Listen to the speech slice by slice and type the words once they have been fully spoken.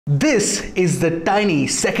This is the tiny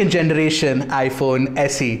second generation iPhone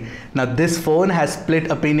SE. Now this phone has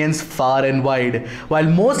split opinions far and wide. While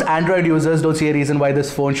most Android users don't see a reason why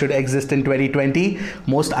this phone should exist in 2020,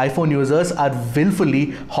 most iPhone users are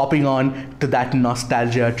willfully hopping on to that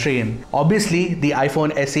nostalgia train. Obviously, the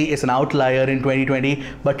iPhone SE is an outlier in 2020,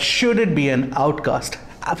 but should it be an outcast?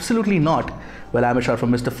 Absolutely not. Well, I'm Ershad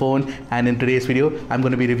from Mr. Phone, and in today's video, I'm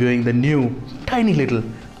going to be reviewing the new, tiny little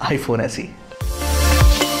iPhone SE.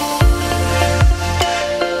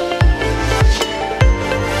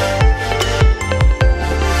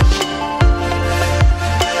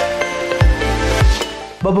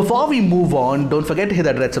 But before we move on, don't forget to hit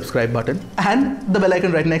that red subscribe button and the bell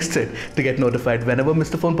icon right next to it to get notified whenever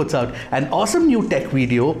Mr. Phone puts out an awesome new tech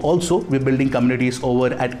video. Also, we're building communities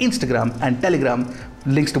over at Instagram and Telegram,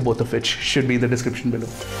 links to both of which should be in the description below.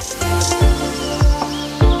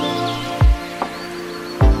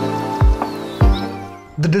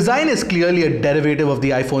 The design is clearly a derivative of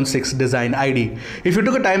the iPhone 6 design ID. If you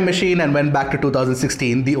took a time machine and went back to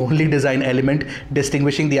 2016, the only design element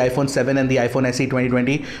distinguishing the iPhone 7 and the iPhone SE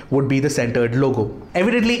 2020 would be the centered logo.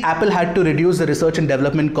 Evidently, Apple had to reduce the research and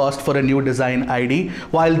development cost for a new design ID.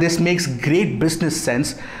 While this makes great business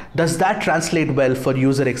sense, does that translate well for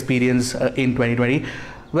user experience in 2020?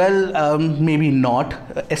 Well, maybe not,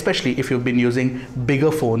 especially if you've been using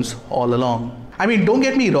bigger phones all along. I mean, don't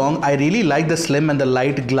get me wrong, I really like the slim and the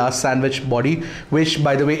light glass sandwich body, which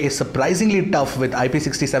by the way is surprisingly tough with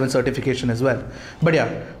IP67 certification as well. But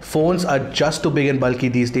yeah, phones are just too big and bulky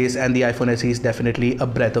these days, and the iPhone SE is definitely a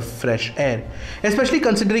breath of fresh air. Especially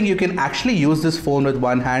considering you can actually use this phone with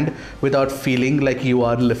one hand without feeling like you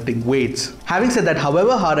are lifting weights. Having said that,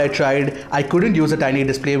 however hard I tried, I couldn't use a tiny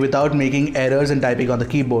display without making errors in typing on the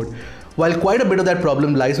keyboard. While quite a bit of that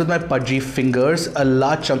problem lies with my pudgy fingers, a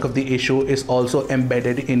large chunk of the issue is also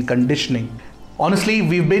embedded in conditioning. Honestly,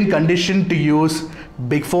 we've been conditioned to use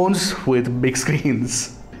big phones with big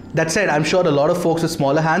screens. That said, I'm sure a lot of folks with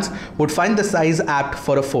smaller hands would find the size apt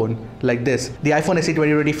for a phone like this. The iPhone SE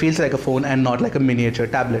 2020 feels like a phone and not like a miniature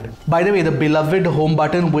tablet. By the way, the beloved home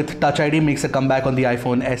button with Touch ID makes a comeback on the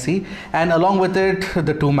iPhone SE, and along with it,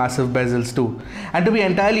 the two massive bezels too. And to be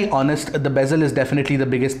entirely honest, the bezel is definitely the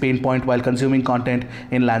biggest pain point while consuming content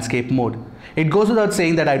in landscape mode. It goes without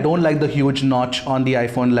saying that I don't like the huge notch on the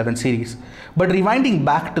iPhone 11 series. But rewinding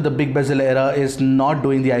back to the big bezel era is not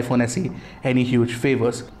doing the iPhone SE any huge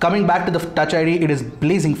favors. Coming back to the Touch ID, it is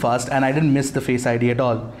blazing fast and I didn't miss the Face ID at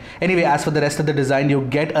all. Anyway, as for the rest of the design, you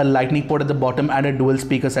get a lightning port at the bottom and a dual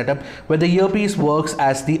speaker setup where the earpiece works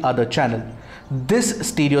as the other channel. This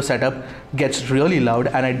stereo setup gets really loud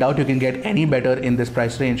and I doubt you can get any better in this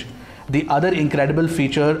price range. The other incredible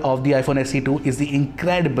feature of the iPhone SE 2 is the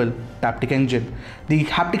incredible taptic engine. The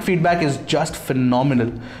haptic feedback is just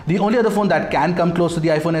phenomenal. The only other phone that can come close to the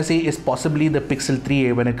iPhone SE is possibly the Pixel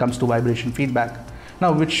 3a when it comes to vibration feedback.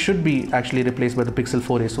 Now, which should be actually replaced by the Pixel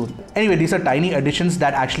 4a soon. Anyway, these are tiny additions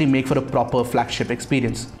that actually make for a proper flagship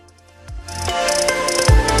experience.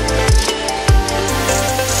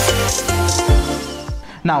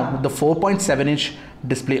 Now, the 4.7-inch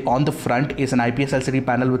display on the front is an IPS LCD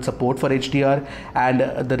panel with support for HDR,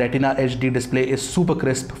 and the Retina HD display is super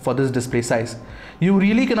crisp for this display size. You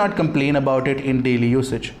really cannot complain about it in daily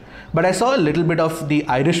usage. But I saw a little bit of The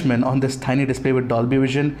Irishman on this tiny display with Dolby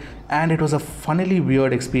Vision, and it was a funnily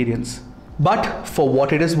weird experience. But for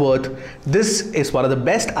what it is worth, this is one of the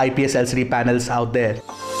best IPS LCD panels out there.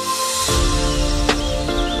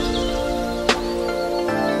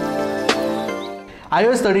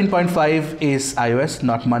 iOS 13.5 is iOS,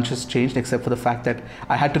 not much has changed except for the fact that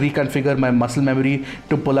I had to reconfigure my muscle memory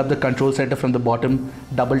to pull up the control center from the bottom,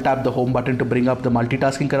 double tap the home button to bring up the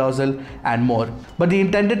multitasking carousel, and more. But the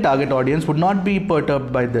intended target audience would not be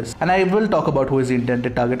perturbed by this, and I will talk about who is the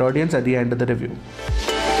intended target audience at the end of the review.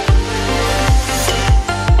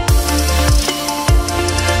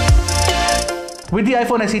 With the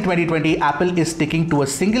iPhone SE 2020, Apple is sticking to a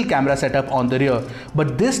single camera setup on the rear,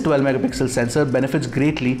 but this 12 megapixel sensor benefits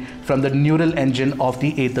greatly from the neural engine of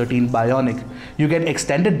the A13 Bionic. You get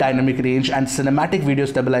extended dynamic range and cinematic video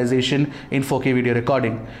stabilization in 4K video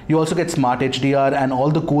recording. You also get smart HDR and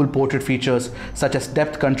all the cool portrait features such as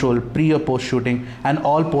depth control, pre or post shooting, and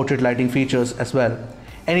all portrait lighting features as well.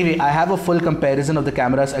 Anyway, I have a full comparison of the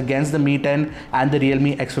cameras against the Mi 10 and the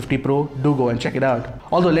Realme X50 Pro. Do go and check it out.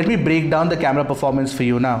 Although, let me break down the camera performance for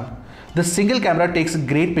you now. The single camera takes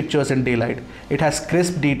great pictures in daylight. It has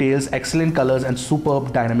crisp details, excellent colors and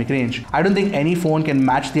superb dynamic range. I don't think any phone can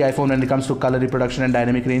match the iPhone when it comes to color reproduction and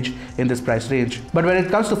dynamic range in this price range. But when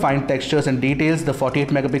it comes to fine textures and details, the 48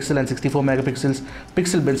 megapixel and 64 megapixels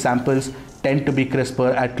pixel bin samples tend to be crisper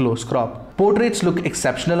at close crop. Portraits look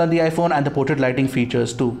exceptional on the iPhone and the portrait lighting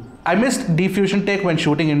features too. I missed diffusion tech when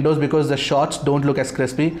shooting indoors because the shots don't look as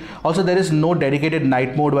crispy. Also, there is no dedicated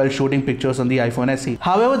night mode while shooting pictures on the iPhone SE.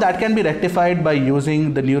 However, that can be rectified by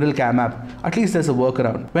using the Neural Cam app. At least there's a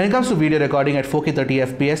workaround. When it comes to video recording at 4K 30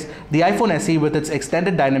 FPS, the iPhone SE with its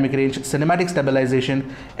extended dynamic range, cinematic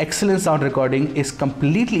stabilization, excellent sound recording is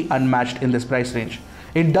completely unmatched in this price range.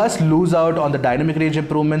 It does lose out on the dynamic range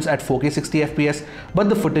improvements at 4K 60 FPS, but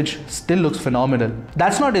the footage still looks phenomenal.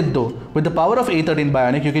 That's not it though. With the power of A13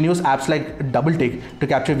 Bionic, you can use apps like Double Take to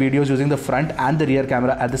capture videos using the front and the rear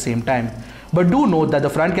camera at the same time. But do note that the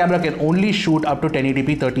front camera can only shoot up to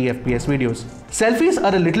 1080p 30 FPS videos. Selfies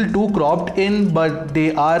are a little too cropped in, but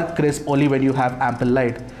they are crisp only when you have ample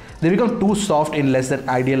light. They become too soft in less than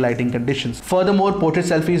ideal lighting conditions. Furthermore, portrait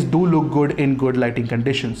selfies do look good in good lighting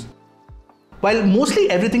conditions. While mostly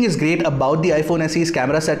everything is great about the iPhone SE's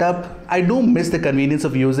camera setup, I do miss the convenience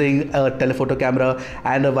of using a telephoto camera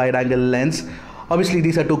and a wide-angle lens. Obviously,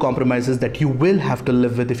 these are two compromises that you will have to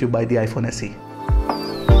live with if you buy the iPhone SE.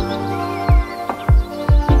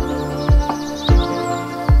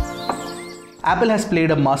 Apple has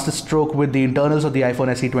played a masterstroke with the internals of the iPhone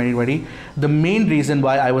SE 2020. The main reason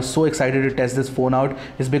why I was so excited to test this phone out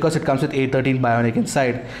is because it comes with A13 Bionic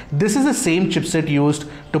inside. This is the same chipset used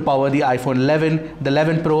to power the iPhone 11, the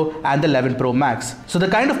 11 Pro and the 11 Pro Max. So the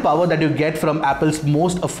kind of power that you get from Apple's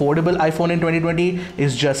most affordable iPhone in 2020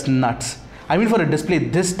 is just nuts. I mean, for a display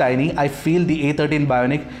this tiny, I feel the A13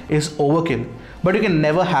 Bionic is overkill. But you can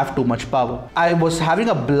never have too much power. I was having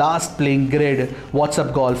a blast playing Grid,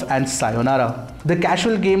 WhatsApp Golf and Sayonara. The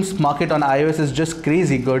casual games market on iOS is just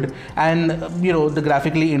crazy good, and the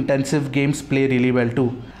graphically intensive games play really well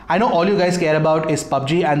too. I know all you guys care about is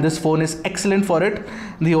PUBG and this phone is excellent for it.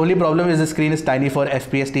 The only problem is the screen is tiny for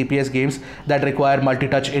FPS TPS games that require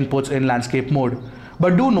multi-touch inputs in landscape mode.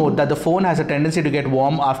 But do note that the phone has a tendency to get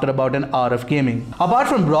warm after about an hour of gaming. Apart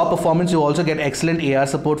from raw performance, you also get excellent AR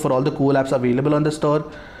support for all the cool apps available on the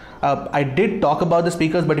store. I did talk about the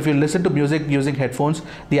speakers, but if you listen to music using headphones,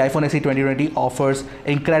 the iPhone SE 2020 offers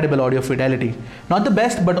incredible audio fidelity. Not the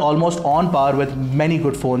best, but almost on par with many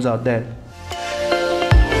good phones out there.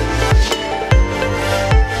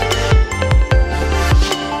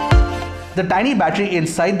 The tiny battery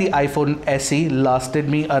inside the iPhone SE lasted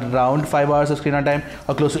me around 5 hours of screen on time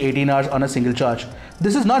or close to 18 hours on a single charge.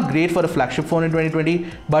 This is not great for a flagship phone in 2020,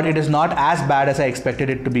 but it is not as bad as I expected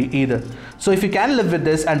it to be either. So if you can live with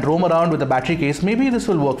this and roam around with a battery case, maybe this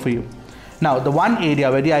will work for you. Now, the one area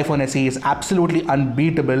where the iPhone SE is absolutely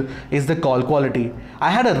unbeatable is the call quality. I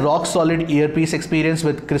had a rock solid earpiece experience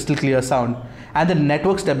with crystal clear sound, and the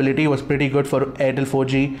network stability was pretty good for Airtel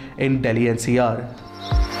 4G in Delhi NCR.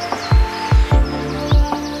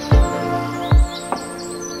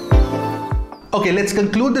 Okay, let's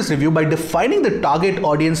conclude this review by defining the target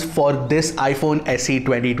audience for this iPhone SE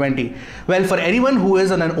 2020. Well, for anyone who is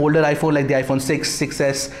on an older iPhone like the iPhone 6,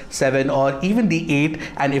 6s, 7 or even the 8,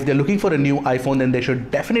 and if they're looking for a new iPhone, then they should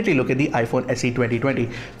definitely look at the iPhone SE 2020.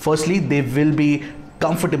 Firstly, they will be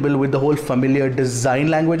comfortable with the whole familiar design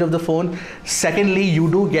language of the phone. Secondly, you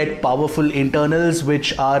do get powerful internals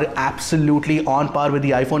which are absolutely on par with the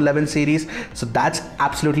iPhone 11 series, so that's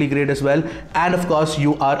absolutely great as well. And of course,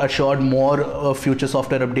 you are assured more future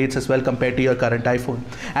software updates as well compared to your current iPhone.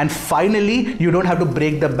 And finally, you don't have to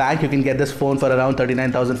break the bank. You can get this phone for around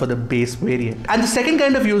 39,000 for the base variant. And the second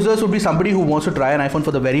kind of users would be somebody who wants to try an iPhone for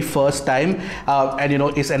the very first time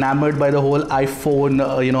and is enamored by the whole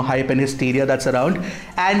iPhone hype and hysteria that's around,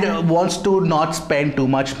 and wants to not spend too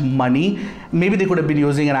much money. Maybe they could have been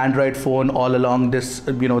using an Android phone all along this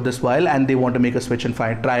while, and they want to make a switch and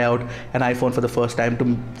try out an iPhone for the first time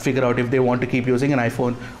to figure out if they want to keep using an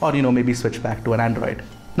iPhone or maybe switch back to an Android.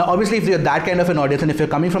 Now, obviously, if you're that kind of an audience and if you're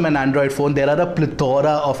coming from an Android phone, there are a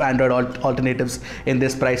plethora of Android alternatives in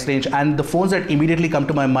this price range. And the phones that immediately come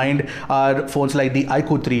to my mind are phones like the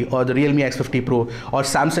iQOO 3 or the Realme X50 Pro or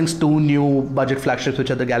Samsung's two new budget flagships, which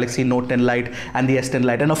are the Galaxy Note 10 Lite and the S10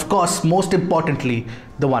 Lite. And of course, most importantly,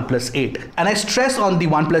 the OnePlus 8. And I stress on the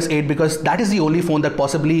OnePlus 8 because that is the only phone that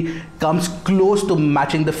possibly comes close to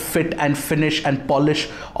matching the fit and finish and polish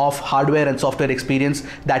of hardware and software experience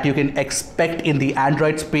that you can expect in the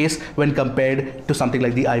Android space space when compared to something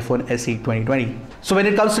like the iPhone SE 2020. So when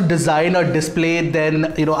it comes to design or display, then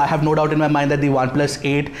I have no doubt in my mind that the OnePlus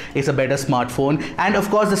 8 is a better smartphone, and of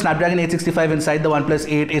course the Snapdragon 865 inside the OnePlus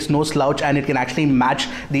 8 is no slouch, and it can actually match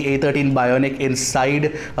the A13 Bionic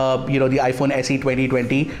inside the iPhone SE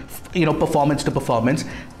 2020, performance to performance.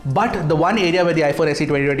 But the one area where the iPhone SE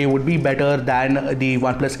 2020 would be better than the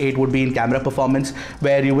OnePlus 8 would be in camera performance,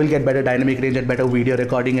 where you will get better dynamic range and better video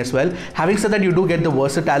recording as well. Having said that, you do get the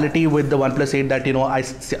versatility with the OnePlus 8 that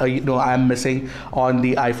I am missing on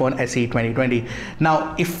the iPhone SE 2020.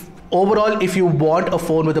 Now, if you want a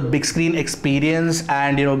phone with a big screen experience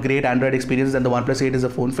and great Android experience, then the OnePlus 8 is a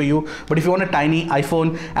phone for you. But if you want a tiny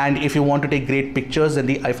iPhone and if you want to take great pictures, then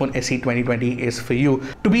the iPhone SE 2020 is for you.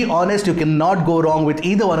 To be honest, you cannot go wrong with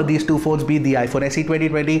either one of these two phones, be it the iPhone SE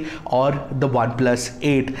 2020 or the OnePlus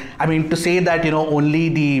 8. I mean, to say that only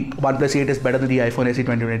the OnePlus 8 is better than the iPhone SE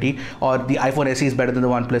 2020 or the iPhone SE is better than the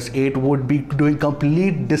OnePlus 8 would be doing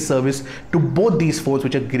complete disservice to both these phones,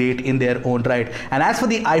 which are great in their own right. And as for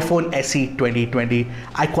the iPhone SE 2020,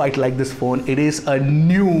 I quite like this phone. It is a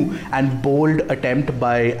new and bold attempt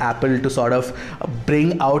by Apple to sort of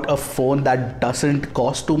bring out a phone that doesn't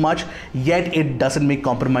cost too much, yet it doesn't make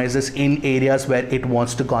compromises in areas where it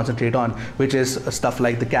wants to concentrate on, which is stuff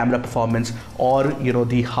like the camera performance or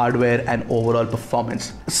the hardware and overall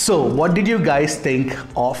performance. So what did you guys think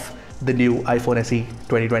of the new iPhone SE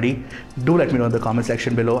 2020? Do let me know in the comment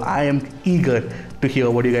section below. I am eager to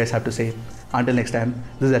hear what you guys have to say. Until next time,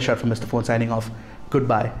 this is Ershad from Mr. Phone signing off.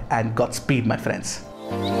 Goodbye and Godspeed, my friends.